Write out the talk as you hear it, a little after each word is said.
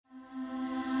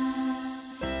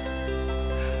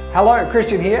Hello,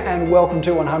 Christian here and welcome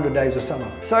to 100 Days of Summer.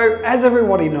 So as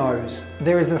everybody knows,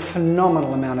 there is a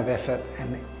phenomenal amount of effort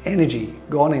and energy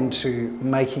gone into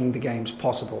making the games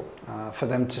possible. For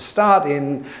them to start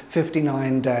in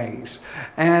 59 days.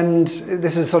 And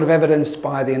this is sort of evidenced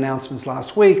by the announcements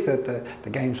last week that the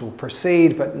games will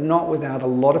proceed, but not without a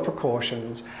lot of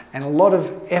precautions and a lot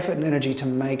of effort and energy to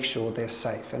make sure they're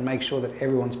safe and make sure that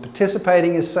everyone's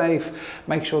participating is safe,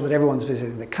 make sure that everyone's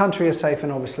visiting the country is safe,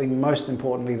 and obviously most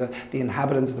importantly the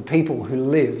inhabitants, the people who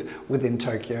live within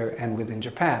Tokyo and within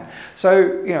Japan.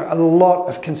 So, you know, a lot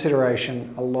of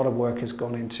consideration, a lot of work has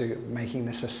gone into making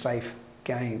this a safe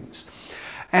games.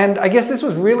 And I guess this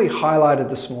was really highlighted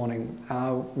this morning.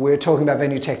 We're talking about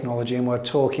venue technology and we're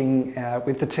talking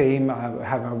with the team. I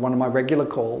have one of my regular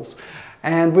calls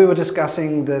and we were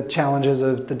discussing the challenges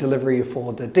of the delivery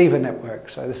for the DIVA network.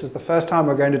 So this is the first time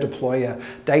we're going to deploy a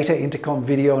data intercom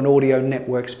video and audio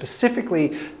network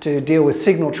specifically to deal with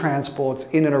signal transports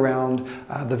in and around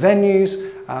the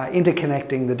venues,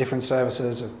 interconnecting the different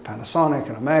services of Panasonic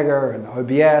and Omega and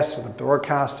OBS and the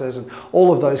broadcasters and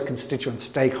all of those constituent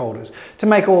stakeholders to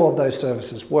make all of those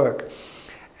services work.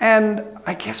 And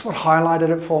I guess what highlighted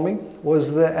it for me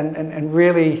was that, and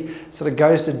really sort of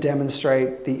goes to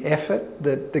demonstrate the effort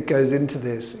that goes into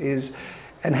this is,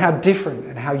 and how different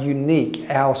and how unique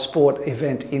our sport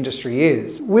event industry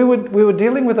is. We were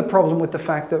dealing with a problem with the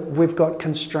fact that we've got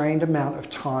constrained amount of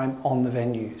time on the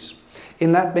venues.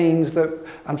 And that means that,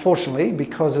 unfortunately,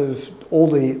 because of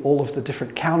all of the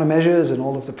different countermeasures and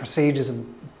all of the procedures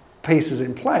and pieces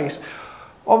in place,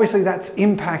 obviously that's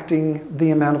impacting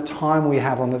the amount of time we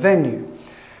have on the venue.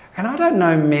 And I don't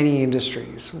know many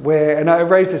industries where, and I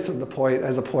raised this as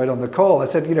a point on the call, I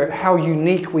said, you know, how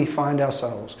unique we find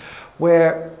ourselves,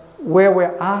 where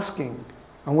we're asking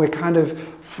and we're kind of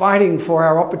fighting for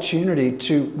our opportunity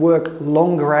to work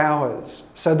longer hours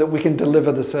so that we can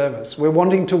deliver the service. We're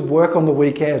wanting to work on the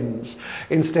weekends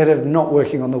instead of not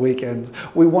working on the weekends.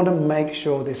 We want to make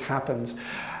sure this happens.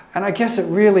 And I guess it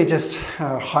really just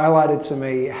highlighted to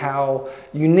me how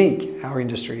unique our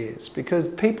industry is, because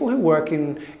people who work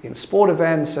in sport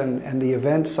events and the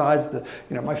event sides,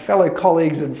 my fellow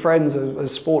colleagues and friends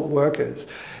as sport workers,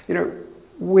 you know,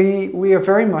 we are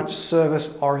very much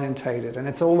service orientated, and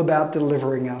it's all about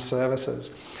delivering our services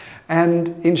and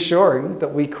ensuring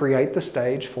that we create the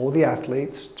stage for the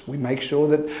athletes. We make sure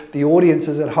that the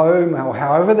audiences at home, or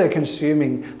however they're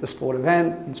consuming the sport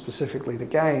event, and specifically the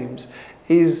games,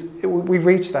 we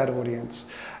reach that audience.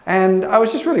 And I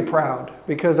was just really proud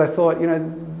because I thought, you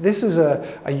know, this is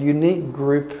a unique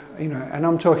group, you know, and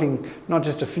I'm talking not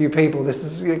just a few people, this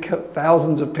is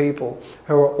thousands of people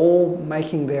who are all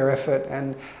making their effort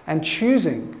and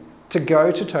choosing to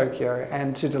go to Tokyo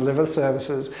and to deliver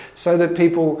services so that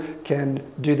people can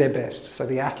do their best, so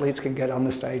the athletes can get on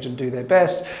the stage and do their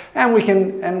best, and we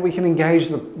can engage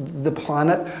the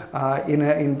planet in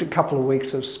a couple of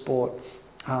weeks of sport.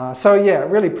 So yeah,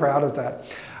 really proud of that.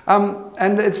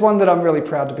 And it's one that I'm really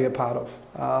proud to be a part of.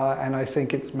 And I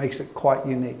think it makes it quite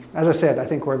unique. As I said, I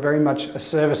think we're very much a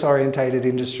service-orientated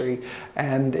industry,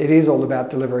 and it is all about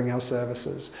delivering our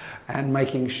services and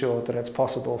making sure that it's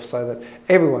possible so that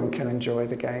everyone can enjoy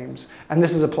the games. And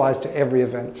this applies to every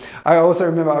event. I also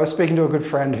remember I was speaking to a good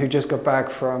friend who just got back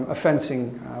from a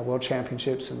fencing World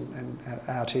Championships and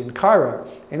out in Cairo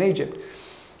in Egypt.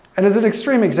 And as an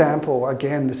extreme example,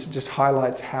 again, this just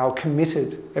highlights how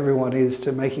committed everyone is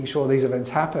to making sure these events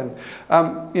happen.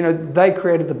 You know, they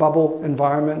created the bubble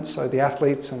environment, so the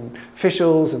athletes and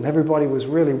officials and everybody was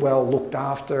really well looked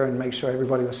after and make sure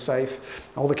everybody was safe,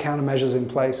 all the countermeasures in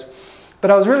place. But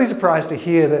I was really surprised to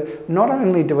hear that not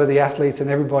only were the athletes and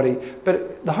everybody,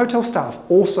 but the hotel staff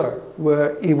also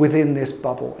were within this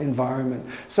bubble environment.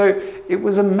 So it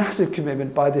was a massive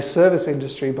commitment by the service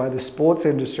industry, by the sports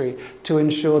industry, to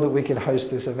ensure that we could host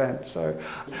this event. So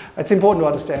it's important to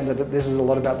understand that this is a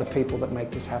lot about the people that make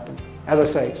this happen. As I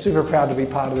say, super proud to be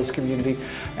part of this community,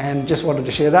 and just wanted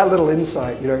to share that little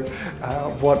insight, you know,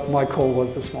 what my call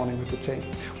was this morning with the team.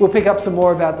 We'll pick up some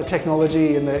more about the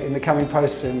technology in the coming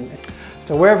posts.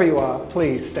 So wherever you are,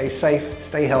 please stay safe,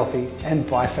 stay healthy, and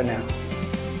bye for now.